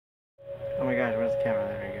Alright, where's the camera?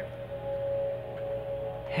 There we go.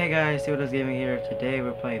 Hey guys, Theodos Gaming here. Today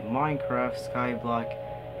we're playing Minecraft Skyblock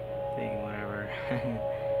thing, whatever.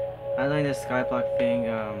 I'm doing this Skyblock thing,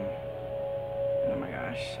 oh my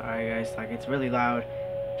gosh. Sorry guys, like it's really loud.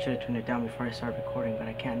 Should have turned it down before I started recording, but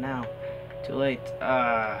I can't now. Too late.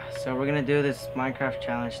 So we're gonna do this Minecraft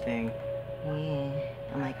challenge thing. Oh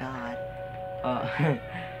my god.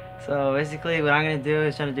 So basically what I'm gonna do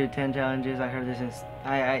is try to do 10 challenges. I heard this in,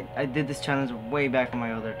 I did this challenge way back on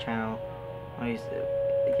my other channel. I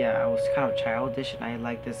was kind of childish, and I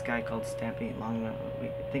like this guy called Stampy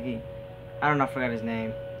Longnose. I don't know, I forgot his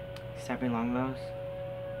name. Stampy Longnose?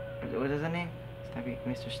 What is his name? Stampy,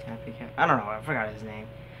 Mr. Stampy Cat? I don't know, I forgot his name.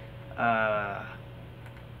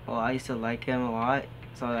 Well, I used to like him a lot,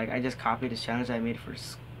 so like I just copied his challenge I made for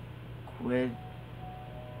Squid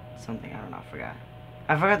something, I don't know,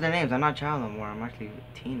 I forgot their names. I'm not a child no more, I'm actually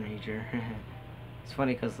a teenager. It's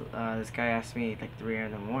funny because this guy asked me like 3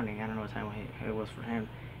 in the morning. I don't know what time it was for him.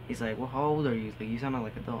 He's like, well, how old are you? Like, you sound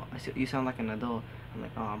like an adult. You sound like an adult. I'm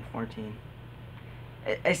like, oh, I'm 14.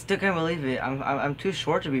 I still can't believe it. I'm too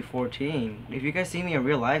short to be 14. If you guys see me in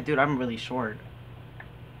real life, dude, I'm really short.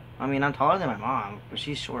 I mean, I'm taller than my mom, but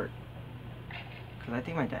she's short. Cause I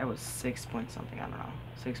think my dad was 6 point something. I don't know,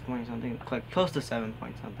 6 point something, like close to 7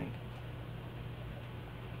 point something.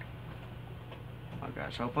 Oh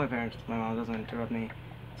gosh, I hope my mom doesn't interrupt me.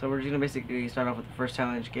 So we're just gonna basically start off with the first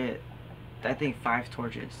challenge, get, I think 5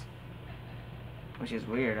 torches. Which is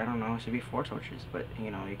weird, I don't know, it should be 4 torches, but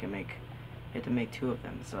you know, you have to make 2 of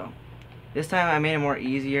them. So this time I made it more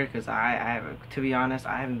easier because to be honest,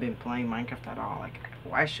 I haven't been playing Minecraft at all. Like,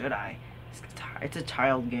 why should I? It's a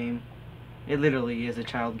child game. It literally is a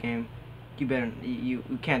child game. You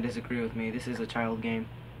can't disagree with me. This is a child game.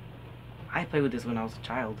 I played with this when I was a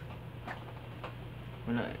child.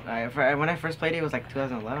 When I first played it, it was like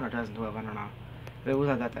 2011 or 2012, I don't know. But it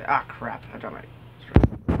wasn't that day. Ah, crap. I dropped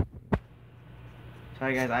my...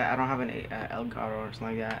 Sorry guys, I don't have an Elgato or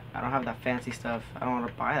something like that. I don't have that fancy stuff. I don't want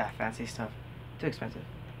to buy that fancy stuff. Too expensive.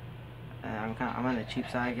 I'm on the cheap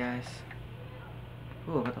side, guys.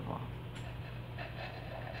 Ooh, what the fuck?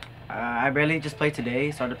 I barely just played today.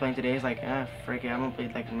 Started playing today. It's like, frick it. I'm gonna play,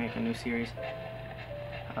 like, make a new series.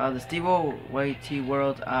 The Stevo YT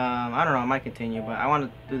World, I don't know, I might continue, but I want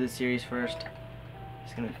to do this series first.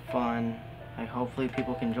 It's gonna be fun. Like, hopefully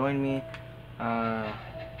people can join me.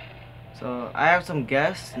 So I have some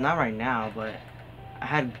guests, not right now, but I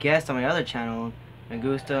had guests on my other channel,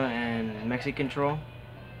 Megusta and Mexican Troll.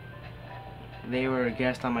 They were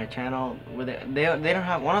guests on my channel. They don't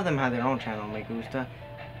have, one of them had their own channel, Megusta,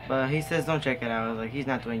 but he says don't check it out. I was like, he's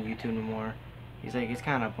not doing YouTube anymore. He's like, it's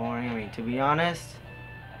kind of boring. I mean, to be honest,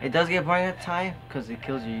 it does get boring at the time because it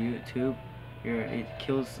kills your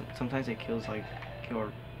YouTube. Sometimes it kills like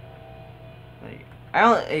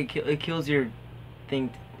it kills your thing.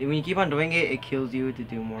 When you keep on doing it, it kills you to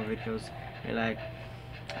do more videos. You're like,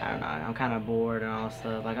 I don't know, I'm kind of bored and all that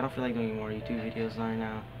stuff. Like, I don't feel like doing more YouTube videos right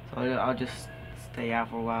now, so I'll just stay out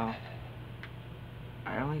for a while.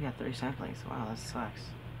 I only got 30 saplings. Wow, that sucks.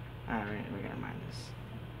 Alright, we're gonna mine this.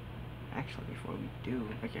 Actually, before we do,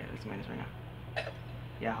 okay, let's mine this right now.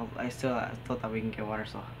 Yeah, I still thought we can get water,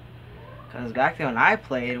 so. Because back then when I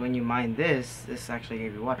played, when you mine this actually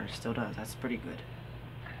gave you water. It still does. That's pretty good.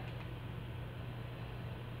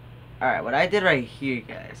 Alright, what I did right here,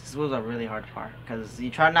 guys, this was a really hard part. Because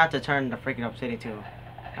you try not to turn the freaking obsidian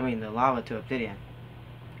the lava to obsidian.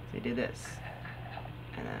 So you do this.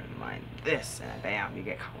 And then mine this, and then bam, you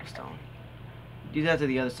get cobblestone. Do that to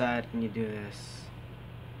the other side, and you do this.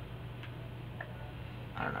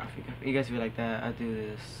 I don't know if you guys feel like that. I do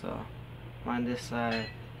this, so mine this side,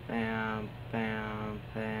 bam, bam,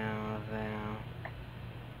 bam, bam.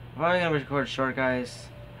 I'm probably gonna record short, guys.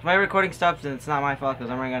 If my recording stops, then it's not my fault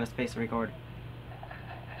because I'm running out of space to record.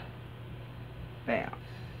 Bam.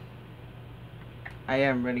 I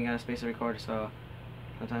am running out of space to record, so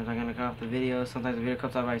sometimes I'm gonna cut off the video. Sometimes the video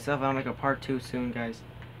cuts off by itself. I'll make a part 2 soon, guys.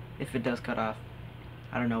 If it does cut off,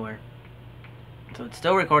 I don't know where. So it's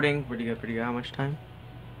still recording. Pretty good, pretty good. How much time?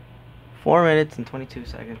 4 minutes and 22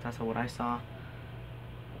 seconds. That's what I saw.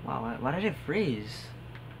 Wow, why did it freeze?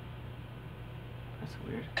 That's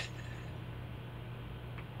weird.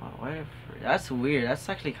 Wow, why did it freeze? That's weird. That's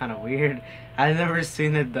actually kind of weird. I've never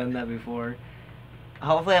seen it done that before.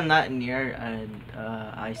 Hopefully I'm not near an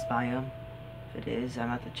ice biome. If it is, I'm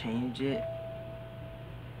gonna have to change it.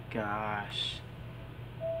 Gosh.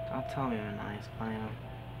 Don't tell me I'm an ice biome.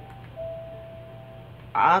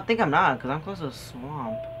 I don't think I'm not, because I'm close to a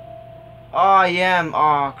swamp. Oh, I am.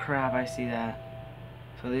 Oh, crap. I see that.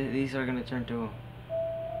 So these are going to turn to...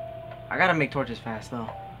 I got to make torches fast, though.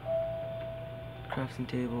 Crafting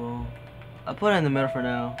table. I'll put it in the middle for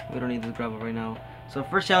now. We don't need this gravel right now. So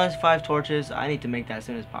first challenge, 5 torches. I need to make that as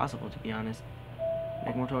soon as possible, to be honest.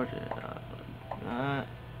 Make more torches.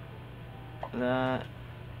 That.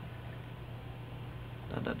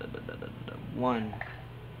 1.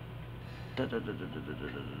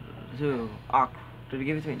 2. Ah, did he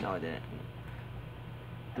give it to me? No, I didn't.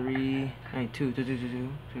 3. I need 2.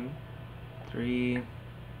 3.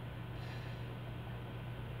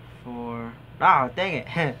 4. Oh, dang it.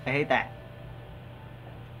 I hate that.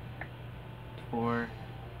 4.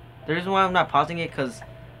 The reason why I'm not pausing it, because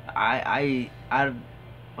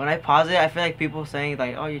when I pause it, I feel like people saying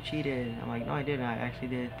like, "Oh, you cheated." I'm like, "No, I didn't. I actually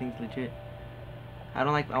did things legit." I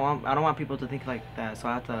don't want people to think like that, so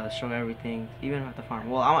I have to show everything, even at the farm.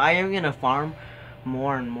 Well, I am gonna farm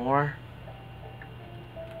more and more.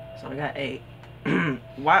 So I got 8.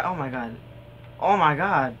 Why? Oh my god. Oh my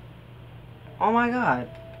god. Oh my god.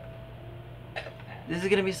 This is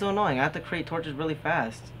gonna be so annoying. I have to create torches really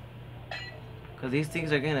fast, because these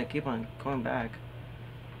things are gonna keep on going back.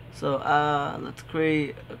 So let's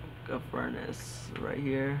create a furnace right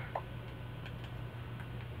here.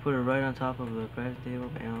 Put it right on top of the crafting table.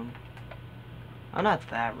 Bam. I'm not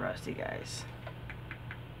that rusty, guys.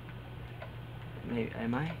 Maybe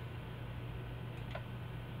am I?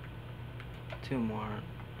 2 more.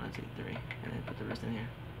 Let's do 3, and then put the rest in here.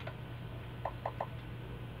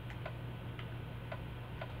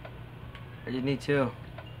 I just need 2.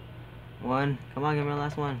 1. Come on, give me the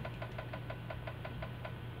last one.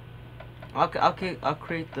 I'll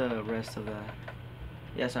create the rest of that.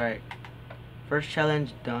 Yes, alright. First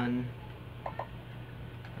challenge done.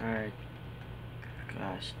 Alright.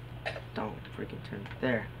 Gosh. Don't freaking turn.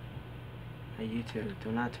 There. Hey, you two.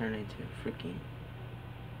 Do not turn into freaking.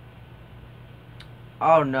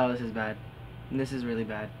 Oh no, this is bad. This is really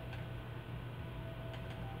bad.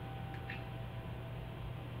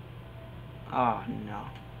 Oh no.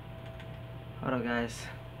 Hold on, guys.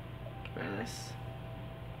 Get rid of this.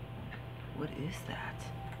 What is that?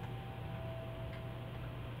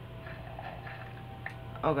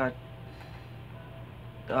 Oh god.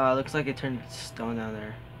 Looks like it turned stone down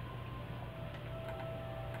there.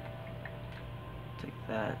 Take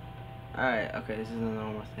that. Alright, okay, this is a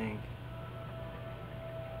normal thing.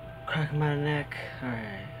 Crack my neck.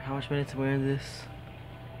 Alright, how much minutes are we in this?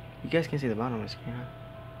 You guys can see the bottom of the screen, huh?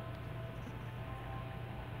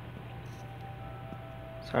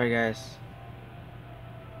 Sorry guys.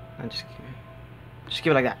 I'm just kidding. Just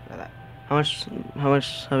keep it like that. Like that. How much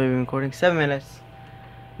have we been recording? 7 minutes.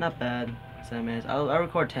 Not bad. 7 minutes. I'll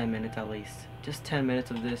record 10 minutes at least. Just 10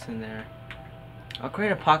 minutes of this in there. I'll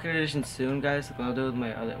create a pocket edition soon, guys. Like I'll do with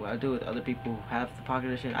my other. I'll do with other people who have the pocket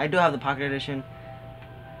edition. I do have the pocket edition.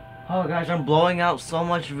 Oh gosh, I'm blowing out so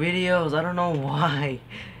much videos. I don't know why.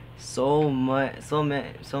 So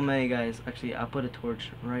many guys. Actually, I'll put a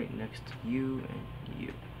torch right next to you and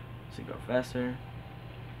you, so you go faster.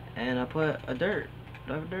 And I put a dirt.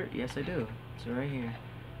 Do I have dirt? Yes, I do. It's right here.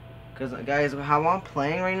 Cause guys, how I'm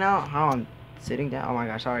playing right now, how I'm sitting down. Oh my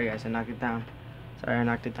gosh, sorry guys, I knocked it down. Sorry, I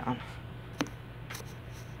knocked it down.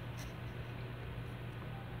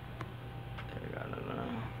 There we go. No.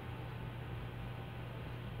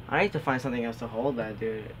 I need to find something else to hold that,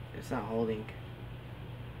 dude. It's not holding.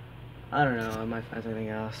 I don't know. I might find something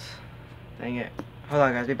else. Dang it. Hold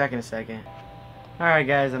on, guys. Be back in a second. Alright,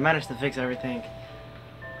 guys. I managed to fix everything.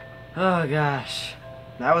 Oh, gosh.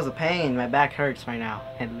 That was a pain. My back hurts right now.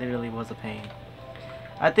 It literally was a pain.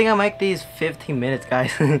 I think I'll make these 15 minutes,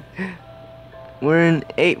 guys. We're in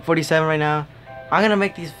 8:47 right now. I'm gonna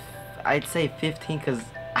make these, I'd say 15, because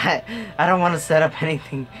I don't want to set up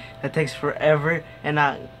anything that takes forever and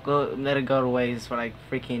not let it go to waste for like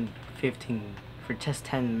freaking 15 for just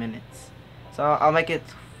 10 minutes. So I'll make it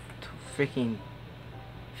freaking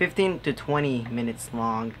 15 to 20 minutes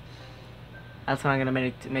long. That's what I'm gonna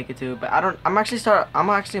make it to. But I'm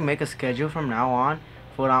actually make a schedule from now on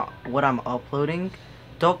for what I'm uploading.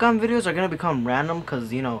 Dokkan videos are gonna become random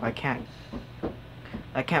because, you know, I can't.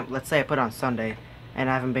 Let's say I put on Sunday and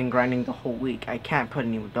I haven't been grinding the whole week. I can't put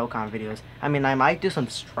any Dokkan videos. I mean, I might do some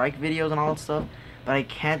strike videos and all that stuff, but I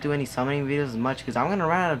can't do any summoning videos as much because I'm gonna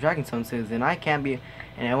run out of Dragonstone soon, and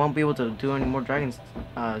I won't be able to do any more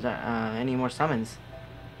any more summons.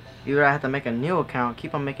 Either I have to make a new account,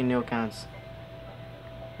 keep on making new accounts,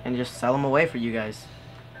 and just sell them away for you guys.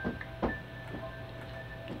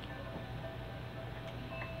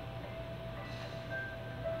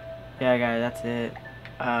 Yeah, guys, that's it.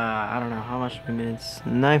 I don't know how much minutes.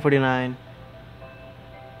 9:49.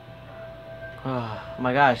 Oh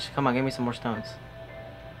my gosh! Come on, give me some more stones.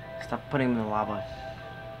 Stop putting them in the lava.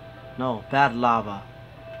 No, bad lava.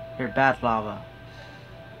 You're bad lava.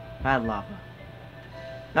 Bad lava.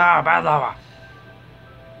 No, bad lava.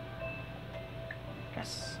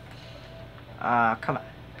 Yes. Come on.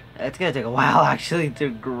 It's gonna take a while actually to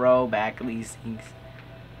grow back these things.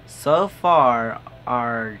 So far,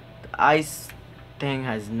 our ice thing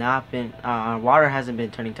has not been, our water hasn't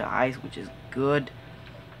been turning to ice, which is good.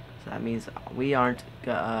 So that means we aren't,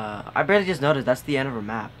 I barely just noticed that's the end of our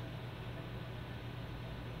map.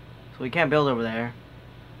 So we can't build over there.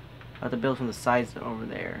 I have to build from the sides over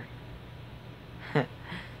there.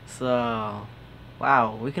 So,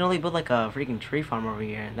 wow, we can only build like a freaking tree farm over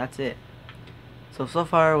here, and that's it. So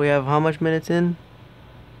far we have how much minutes in?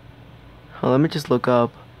 Oh, let me just look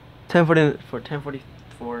up.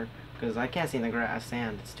 10:44, because I can't see in the grass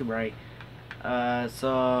sand. It's too bright.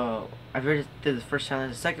 So I've already did the first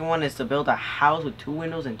challenge. The second one is to build a house with 2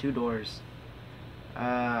 windows and 2 doors.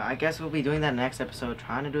 I guess we'll be doing that next episode,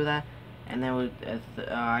 trying to do that, and then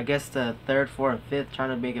I guess the third, fourth, and fifth, trying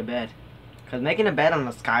to make a bed. Cause making a bed on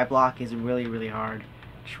a sky block is really hard.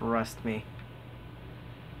 Trust me.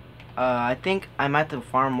 I think I might have to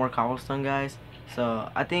farm more cobblestone, guys.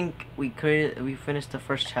 So I think we finished the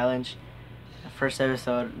first challenge, the first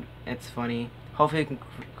episode. It's funny. Hopefully we can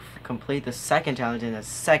complete the second challenge in the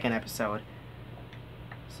second episode.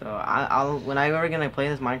 So when I'm ever gonna play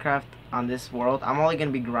this Minecraft on this world, I'm only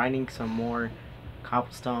gonna be grinding some more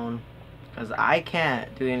cobblestone, because I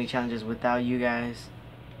can't do any challenges without you guys.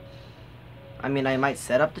 I mean, I might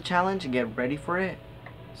set up the challenge and get ready for it,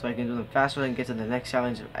 so I can do them faster and get to the next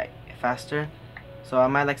challenge faster. So I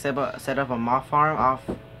might like set up a mob farm off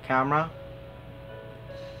camera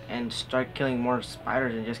and start killing more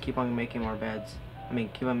spiders and just keep on making more beds. I mean,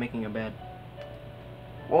 keep on making a bed.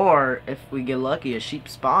 Or if we get lucky, a sheep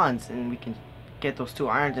spawns and we can get those 2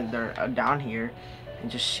 irons and they're down here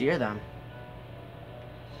and just shear them.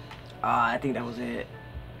 I think that was it.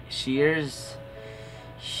 Shears.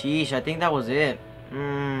 Sheesh, I think that was it.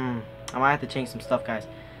 I might have to change some stuff, guys.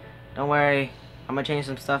 Don't worry, I'm gonna change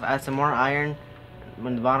some stuff, add some more iron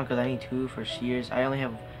on the bottom, because I need 2 for shears. I only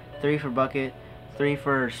have 3 for bucket, 3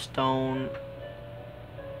 for stone.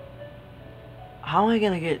 How am I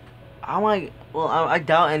gonna get, well, I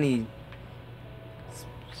doubt any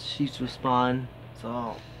sheep will spawn,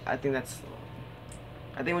 so I think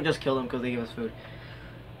we'll just kill them because they give us food.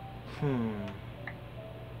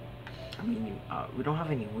 I mean, we don't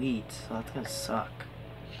have any wheat, so that's gonna suck.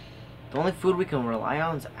 The only food we can rely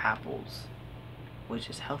on is apples, which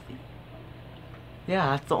is healthy.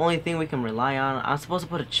 Yeah, that's the only thing we can rely on. I'm supposed to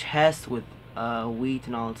put a chest with wheat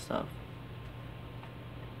and all that stuff.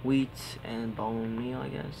 Wheat and bone meal, I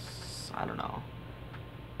guess. I don't know.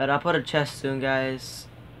 But I'll put a chest soon, guys,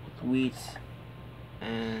 with wheat.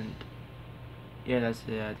 And yeah, that's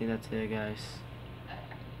it. I think that's it, guys.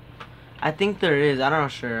 I think there is. I'm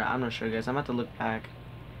not sure, guys. I'm about to look back.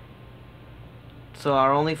 So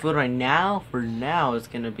our only food right now, for now, is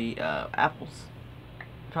gonna be apples.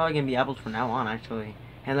 Probably gonna be apples from now on, actually,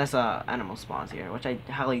 unless animal spawns here, which I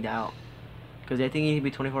highly doubt. Because I think you need to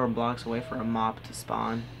be 24 blocks away for a mob to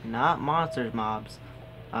spawn, not monsters mobs,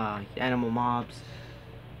 animal mobs,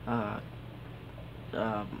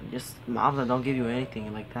 just mobs that don't give you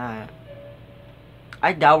anything like that.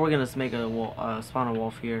 I doubt we're gonna make a spawn a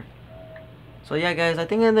wolf here. So yeah, guys, I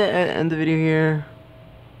think end the video here.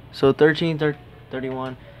 So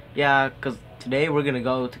 31. Yeah, because today we're gonna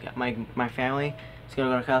go to my family. It's gonna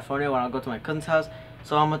go to California, where I'll go to my cousin's house.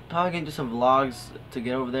 So I'm probably gonna do some vlogs to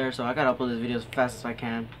get over there. So I gotta upload this video as fast as I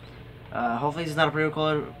can. Hopefully this is not a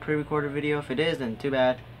pre-recorded video. If it is, then too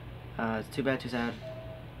bad. It's too bad, too sad.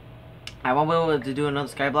 I won't be able to do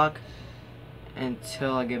another skyblock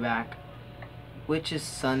until I get back, which is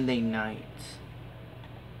Sunday night.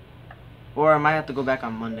 Or I might have to go back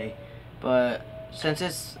on Monday, but since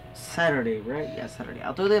it's Saturday, right? Yeah, Saturday.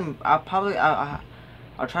 I'll do them. I'll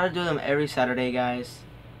try to do them every Saturday, guys.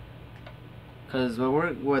 Cause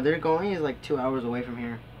where they're going is like 2 hours away from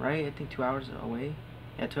here, right? I think 2 hours away.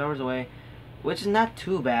 Yeah, 2 hours away, which is not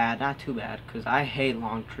too bad. Cause I hate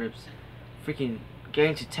long trips. Freaking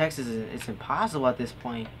getting to Texas it's impossible at this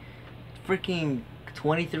point. Freaking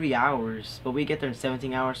 23 hours, but we get there in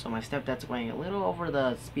 17 hours. So my stepdad's going a little over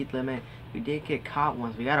the speed limit. We did get caught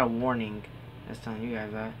once. We got a warning. Just telling you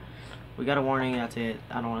guys that. We got a warning, that's it.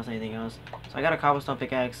 I don't want to say anything else. So I got a cobblestone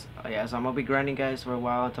pickaxe. Yeah, so I'm gonna be grinding, guys, for a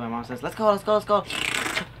while until my mom says, let's go.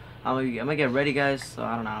 I'm gonna get ready, guys. So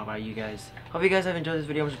I don't know about you guys. Hope you guys have enjoyed this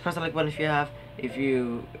video. Just press the like button if you have. If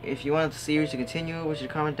you want the series to continue, we should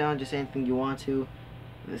comment down just anything you want to.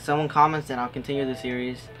 If someone comments, then I'll continue the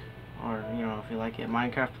series. Or, you know, if you like it.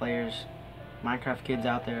 Minecraft players, Minecraft kids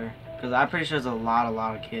out there. Because I'm pretty sure there's a lot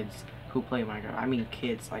of kids who play Minecraft. I mean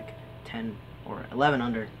kids, like 10 or 11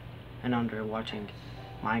 under. and under watching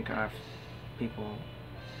Minecraft people.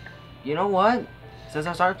 You know what? Since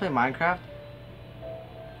I started playing Minecraft,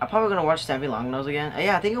 I'm probably gonna watch Stampy Longnose again.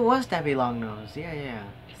 Yeah, I think it was Stampy Longnose. Yeah.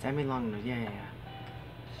 Stampy Longnose. Yeah.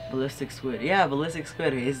 Ballistic Squid. Yeah, Ballistic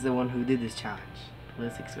Squid is the one who did this challenge.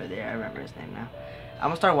 Ballistic Squid. Yeah, I remember his name now. I'm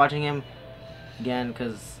gonna start watching him again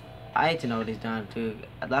because I need to know what he's done too.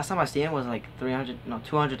 Last time I seen him was like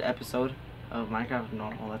 200 episode of Minecraft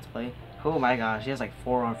normal Let's Play. Oh my gosh, he has like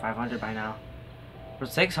 400 or 500 by now. For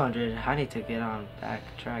 600, I need to get on back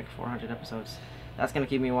track. 400 episodes. That's gonna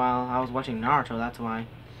keep me a while. I was watching Naruto. That's why.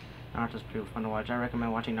 Naruto's pretty fun to watch. I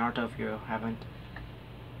recommend watching Naruto if you haven't.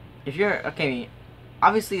 If you're okay.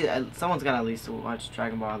 Obviously, someone's gotta at least watch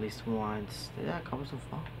Dragon Ball at least once. Did that cover so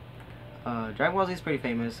far? Dragon Ball Z is pretty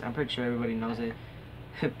famous. I'm pretty sure everybody knows it.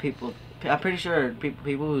 I'm pretty sure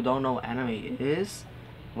people who don't know anime is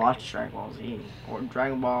watch Dragon Ball Z or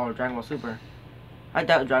Dragon Ball Super. I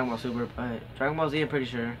doubt Dragon Ball Super, but Dragon Ball Z I'm pretty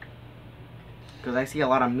sure because I see a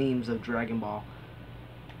lot of memes of Dragon Ball.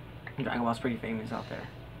 Dragon Ball's pretty famous out there.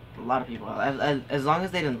 A lot of people. As long as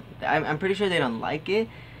they didn't, I'm pretty sure they don't like it.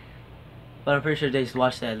 But I'm pretty sure they just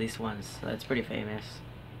watched it at least once. So it's pretty famous.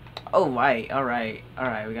 Oh, right. Alright.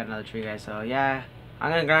 We got another tree, guys. So, yeah. I'm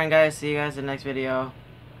gonna grind, guys. See you guys in the next video.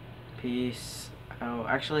 Peace. Oh,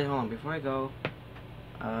 actually, hold on. Before I go,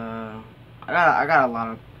 I got a lot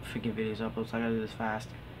of freaking videos to upload, so I gotta do this fast.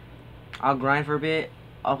 I'll grind for a bit.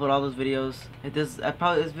 Upload all those videos. This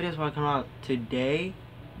video's probably come out today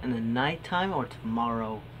in the nighttime or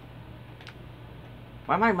tomorrow.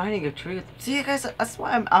 Why am I mining a tree? See, you guys, that's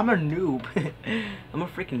why I'm a noob. I'm a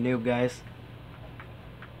freaking noob, guys.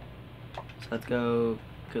 So let's go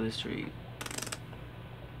kill this tree.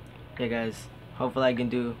 Yeah, guys. Hopefully I can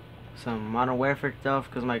do some Modern Warfare stuff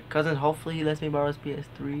because my cousin, hopefully he lets me borrow his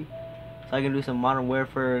PS3 so I can do some Modern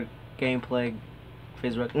Warfare gameplay.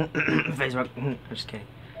 FaZe-Rug. FaZe-Rug. I'm just kidding.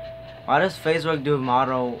 Why does FaZe-Rug do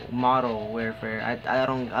model warfare? I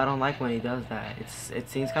don't like when he does that. It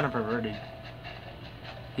seems kind of perverted.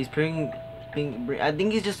 He's I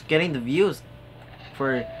think he's just getting the views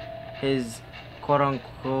for his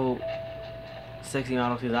quote-unquote sexy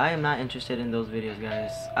models. Because I am not interested in those videos, guys.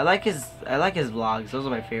 I like his vlogs. Those are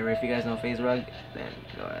my favorite. If you guys know FaZe-Rug, then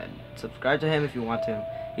go ahead, subscribe to him if you want to.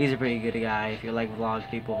 He's a pretty good guy if you like vlog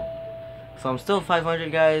people. So I'm still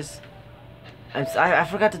 500, guys. I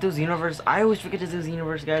forgot to do Xenoverse. I always forget to do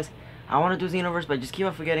Xenoverse, guys. I want to do Xenoverse, but I just keep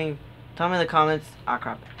on forgetting. Tell me in the comments. Ah,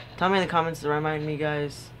 crap. Tell me in the comments to remind me,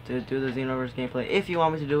 guys, to do the Xenoverse gameplay. If you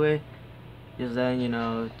want me to do it, just then, you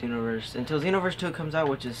know, Xenoverse. Until Xenoverse 2 comes out,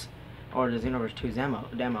 which is, or the Xenoverse 2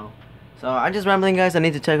 demo. So, I'm just rambling, guys. I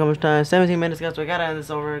need to check how much time. 17 minutes, guys. So, I gotta end this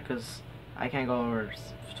over, because I can't go over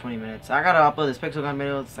 20 minutes. I gotta upload this Pixel Gun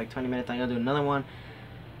video. It's like 20 minutes. I'm gonna do another one.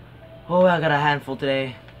 Oh, I got a handful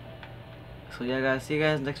today. So, yeah, guys. See you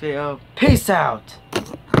guys in the next video. Peace out!